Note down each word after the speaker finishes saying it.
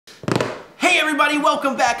everybody,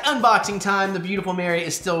 welcome back. Unboxing time. The beautiful Mary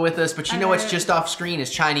is still with us, but you know what's just off screen is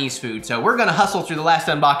Chinese food. So we're gonna hustle through the last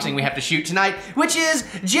unboxing we have to shoot tonight, which is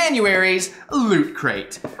January's Loot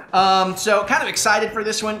Crate. So kind of excited for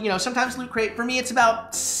this one. You know, sometimes Loot Crate, for me, it's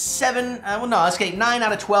about 9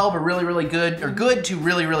 out of 12 are really, really good, or good to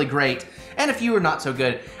really, really great. And a few are not so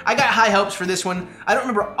good. I got high hopes for this one. I don't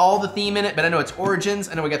remember all the theme in it, but I know it's Origins.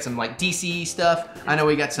 I know we got some like DC stuff. I know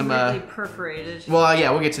we got some really perforated. Well, yeah,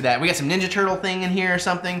 we'll get to that. We got some Ninja Turtle thing in here or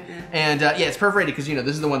something. Yeah. And yeah, it's perforated because you know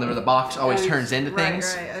this is the one where the box always turns into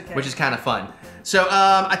things, okay. Which is kind of fun. So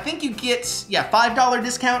I think you get $5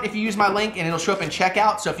 discount if you use my link, and it'll show up in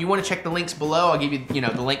checkout. So if you want to check the links below, I'll give you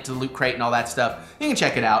the link to the Loot Crate and all that stuff. You can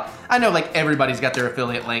check it out. I know like everybody's got their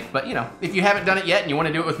affiliate link, but you know if you haven't done it yet and you want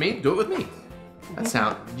to do it with me, do it with me. That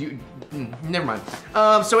sound never mind.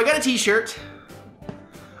 So I got a T-shirt.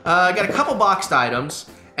 I got a couple boxed items,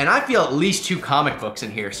 and I feel at least 2 comic books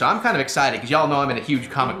in here. So I'm kind of excited because y'all know I'm in a huge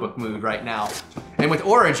comic book mood right now. And with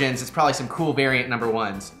Origins, it's probably some cool variant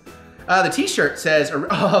 #1s. The T-shirt says,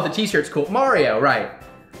 oh, the T-shirt's cool. Mario, right?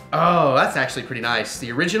 Oh, that's actually pretty nice.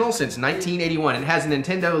 The original since 1981. It has a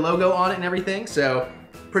Nintendo logo on it and everything, so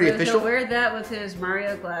pretty official. He'll wear that with his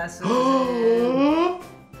Mario glasses.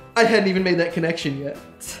 I hadn't even made that connection yet.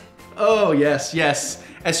 Oh, yes, yes.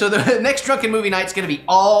 And so the next Drunken Movie Night's gonna be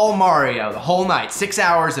all Mario, the whole night. 6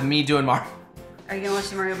 hours of me doing Mario. Are you gonna watch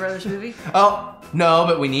the Mario Brothers movie? Oh, no,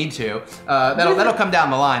 but we need to. That'll come down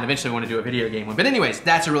the line. Eventually we wanna do a video game one. But anyways,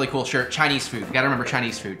 that's a really cool shirt. Chinese food, gotta remember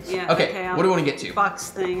Chinese food. Yeah, okay, what do we wanna get to? Box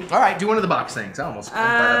thing. All right, do one of the box things. I almost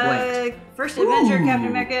blinked. First Avenger, Captain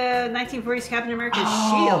America, 1940s Captain America's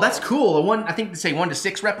shield. Oh, that's cool. The one, I think they say 1 to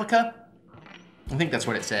 6 replica. I think that's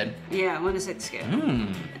what it said. Yeah, 1 to 6 scale.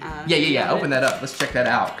 Yeah. Open that up. Let's check that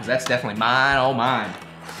out, because that's definitely mine, all mine.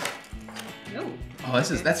 Oh,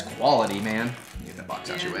 that's quality, man. Get that box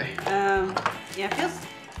out your way. Yeah,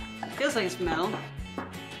 it feels like it's metal.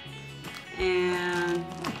 And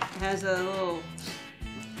it has a little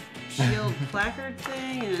shield placard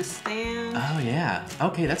thing and a stand. Oh yeah.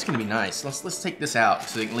 Okay, that's gonna be nice. Let's take this out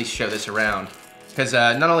so we can at least show this around. Because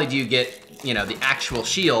not only do you get, the actual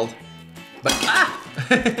shield, but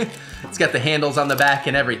it's got the handles on the back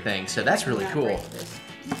and everything, so that's really cool.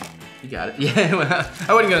 You got it. Yeah, well,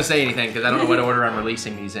 I wasn't gonna say anything because I don't know what order I'm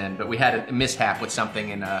releasing these in, but we had a mishap with something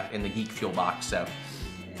in the Geek Fuel box, so.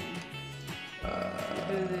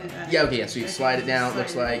 Yeah, okay, so you slide it down, it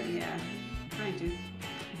looks like. Yeah, trying to.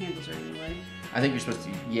 The handles are in the way. I think you're supposed to,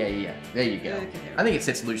 yeah. There you go. Okay, I think it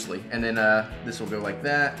sits loosely, and then this will go like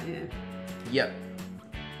that. Yeah. Yep.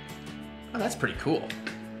 Oh, that's pretty cool.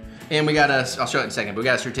 And we got I'll show it in a second, but we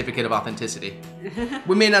got a certificate of authenticity.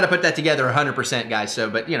 We may not have put that together 100%, guys, so,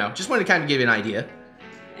 but just wanted to kind of give you an idea.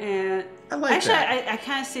 And I like that. Actually, I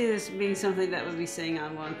kind of see this being something that would be sitting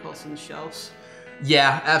on one of Coulson's shelves.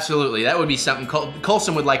 Yeah, absolutely. That would be something.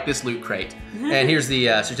 Coulson would like this Loot Crate. And here's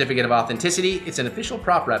the certificate of authenticity. It's an official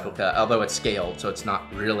prop replica, although it's scaled, so it's not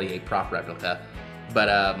really a prop replica.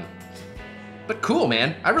 But cool,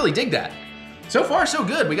 man. I really dig that. So far, so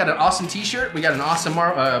good. We got an awesome T-shirt. We got an awesome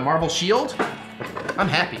marble shield. I'm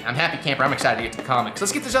happy. I'm happy camper. I'm excited to get to the comics.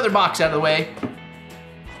 Let's get this other box out of the way.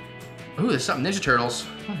 Ooh, there's something Ninja Turtles.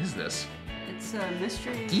 What is this? It's a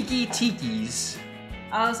mystery. Geeky Tikis.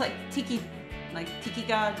 Oh, it's like Tiki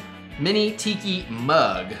God. Mini Tiki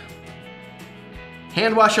mug.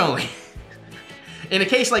 Hand wash only. In a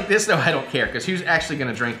case like this, though, I don't care, because who's actually going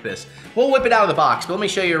to drink this? We'll whip it out of the box, but let me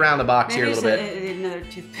show you around the box here a little bit. Another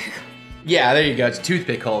toothpick. Yeah, there you go. It's a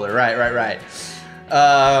toothpick holder. Right.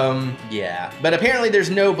 Yeah. But apparently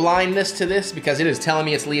there's no blindness to this because it is telling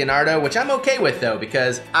me it's Leonardo, which I'm okay with, though,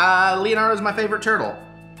 because Leonardo's my favorite turtle.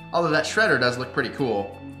 Although that Shredder does look pretty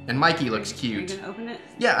cool. And Mikey looks cute. Are you going to open it?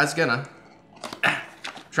 Yeah, I was gonna.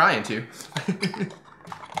 Trying to.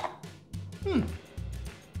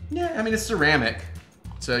 Yeah, I mean, it's ceramic.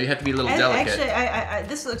 So you have to be a little delicate. Actually,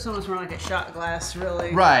 this looks almost more like a shot glass,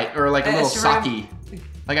 really. Right, or like a little sake.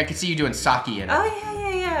 Like I could see you doing sake in it. Oh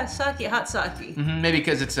yeah, sake, hot sake. Maybe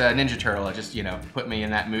because it's a Ninja Turtle, it just put me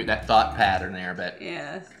in that mood, that thought pattern there. But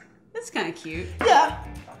yeah, it's kind of cute. Yeah,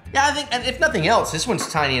 I think, and if nothing else, this one's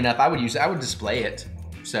tiny enough. I would display it.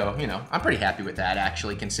 So I'm pretty happy with that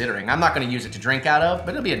actually. Considering I'm not going to use it to drink out of,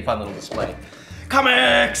 but it'll be a fun little display.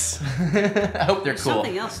 Comics. I hope they're cool.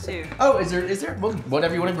 Something else too. Oh, is there? Well,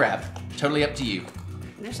 whatever you want to grab. Totally up to you.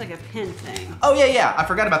 There's like a pin thing. Oh yeah. I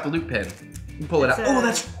forgot about the loop pin. You pull it out. Oh,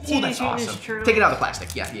 that's awesome. Take it out of the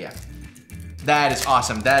plastic. Yeah. That is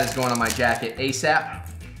awesome. That is going on my jacket ASAP.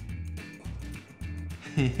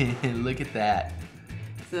 Look at that.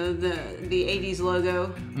 The 80s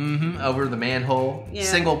logo. Over the manhole. Yeah.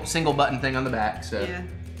 Single button thing on the back. So. Yeah.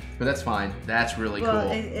 But that's fine. That's really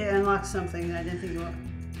cool. It unlocks something that I didn't think it would.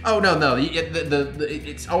 Oh no,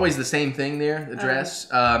 it's always the same thing there. The dress,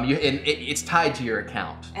 it's tied to your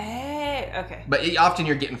account. Okay. But often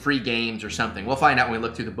you're getting free games or something. We'll find out when we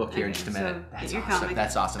look through the book here in just a minute. So That's your awesome. comic.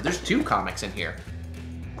 That's awesome. There's 2 comics in here.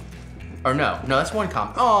 Or no, that's 1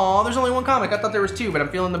 comic. Oh, there's only 1 comic. I thought there was 2, but I'm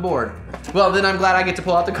feeling the board. Well, then I'm glad I get to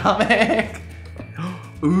pull out the comic.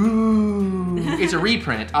 Ooh, it's a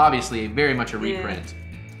reprint, obviously, very much a reprint. Yeah.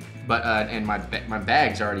 But and my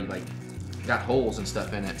bag's already like got holes and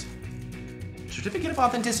stuff in it. Certificate of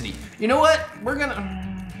authenticity. You know what? We're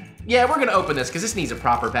gonna open this because this needs a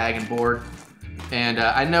proper bag and board. And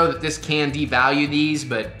I know that this can devalue these,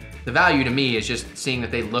 but the value to me is just seeing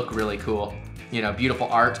that they look really cool. You know, beautiful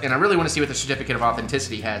art. And I really want to see what the certificate of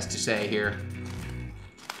authenticity has to say here.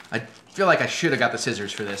 I feel like I should have got the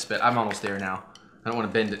scissors for this, but I'm almost there now. I don't want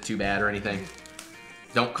to bend it too bad or anything.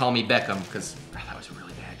 Don't call me Beckham, because that was a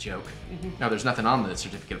really bad joke. No, there's nothing on the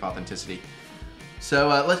certificate of authenticity.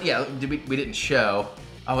 So we didn't show.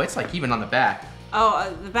 Oh, it's like even on the back.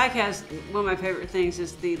 Oh, the back has one of my favorite things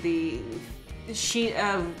is the sheet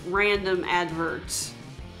of random adverts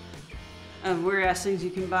of weird ass things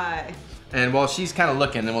you can buy. And while she's kind of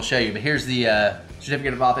looking, then we'll show you. But here's the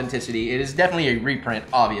certificate of authenticity. It is definitely a reprint,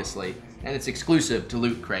 obviously, and it's exclusive to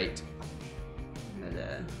Loot Crate.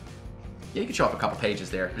 Yeah, you can show off a couple pages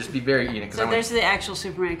there. Just be very, because so there's the actual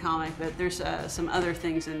Superman comic, but there's some other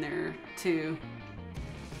things in there too.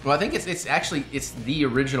 Well, I think it's actually the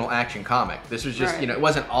original Action comic. This was just it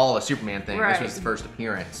wasn't all a Superman thing. This was the first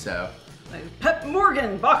appearance, so. Like Pep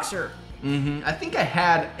Morgan, boxer. I think I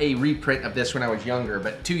had a reprint of this when I was younger,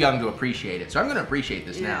 but too young to appreciate it. So I'm gonna appreciate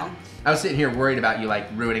this now. I was sitting here worried about you like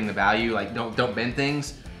ruining the value, like don't bend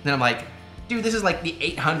things. Then I'm like, dude, this is like the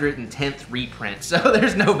 810th reprint, so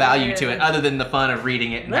there's no value to it other than the fun of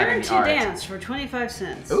reading it and having the art. Learn to dance for 25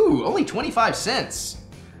 cents. Ooh, only 25 cents.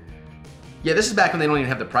 Yeah, this is back when they don't even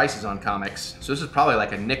have the prices on comics, so this is probably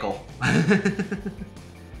like a nickel.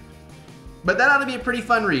 But that ought to be a pretty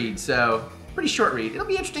fun read, so pretty short read. It'll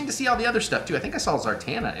be interesting to see all the other stuff too. I think I saw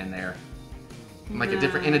Zartana in there, like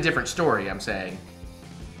in a different story. I'm saying.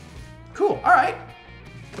 Cool. All right.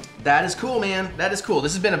 That is cool, man. That is cool.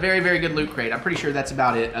 This has been a very, very good Loot Crate. I'm pretty sure that's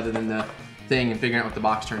about it, other than the thing and figuring out what the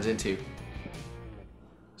box turns into.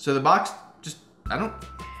 So the box just, I don't.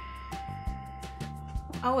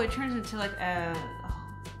 Oh, it turns into like a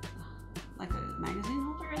magazine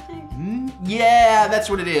holder, I think. Yeah, that's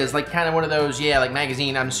what it is. Like kind of one of those, like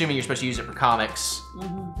magazine. I'm assuming you're supposed to use it for comics.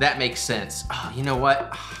 That makes sense. Oh, you know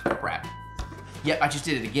what? Oh, crap. Yep, I just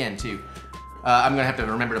did it again too. I'm gonna have to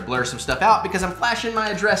remember to blur some stuff out because I'm flashing my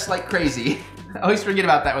address like crazy. I always forget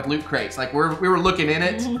about that with Loot Crates. Like we were looking in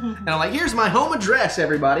it, and I'm like, here's my home address,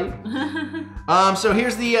 everybody. So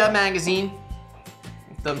here's the magazine.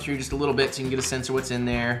 Thumb through just a little bit so you can get a sense of what's in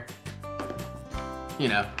there. You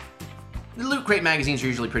know, the Loot Crate magazines are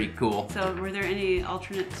usually pretty cool. So were there any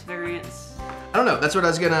alternates, variants? I don't know. That's what I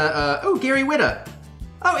was gonna. Oh, Gary Whitta.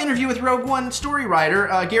 Oh, interview with Rogue One story writer,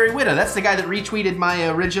 Gary Whitta. That's the guy that retweeted my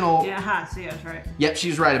original... Yeah, see, that's right. Yep, she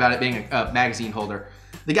was right about it being a magazine holder.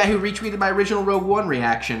 The guy who retweeted my original Rogue One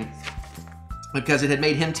reaction because it had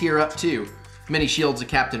made him tear up too. Many shields of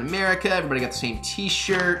Captain America, everybody got the same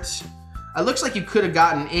t-shirt. It looks like you could have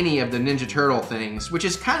gotten any of the Ninja Turtle things, which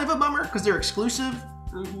is kind of a bummer because they're exclusive.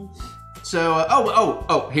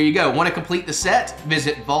 So, here you go. Want to complete the set?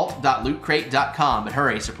 Visit vault.lootcrate.com, but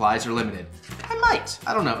hurry, supplies are limited. I might.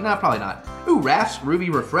 I don't know. No, probably not. Ooh, Raph's Ruby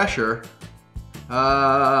Refresher.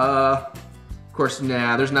 Of course,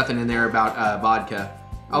 nah, there's nothing in there about vodka.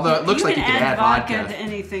 Although it looks like you could add vodka to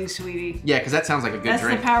anything, sweetie. Yeah, because that sounds like a good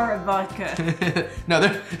drink. That's the power of vodka. No,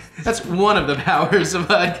 that's one of the powers of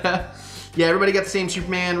vodka. Yeah, everybody got the same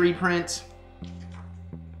Superman reprint.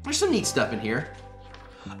 There's some neat stuff in here.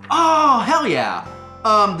 Oh, hell yeah.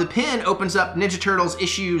 The pin opens up Ninja Turtles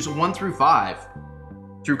issues 1 through 5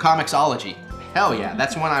 through Comixology. Hell yeah,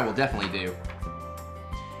 that's one I will definitely do.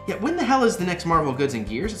 Yeah, when the hell is the next Marvel Goods and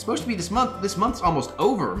Gears? It's supposed to be this month. This month's almost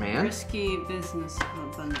over, man. Risky business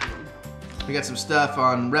bundle. We got some stuff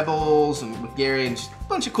on Rebels and with Gary and just a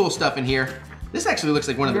bunch of cool stuff in here. This actually looks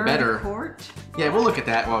like one of the better... Court? Yeah, we'll look at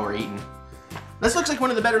that while we're eating. This looks like one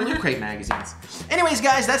of the better Loot Crate magazines. Anyways,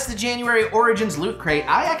 guys, that's the January Origins Loot Crate.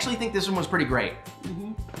 I actually think this one was pretty great.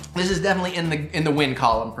 This is definitely in the win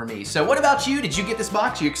column for me. So what about you? Did you get this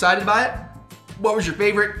box? Are you excited by it? What was your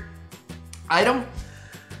favorite item?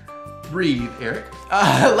 Breathe, Eric.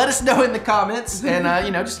 Let us know in the comments and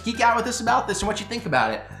just geek out with us about this and what you think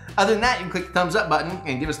about it. Other than that, you can click the thumbs up button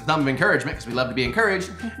and give us the thumb of encouragement because we love to be encouraged.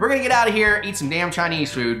 We're gonna get out of here, eat some damn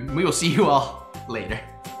Chinese food. We will see you all later.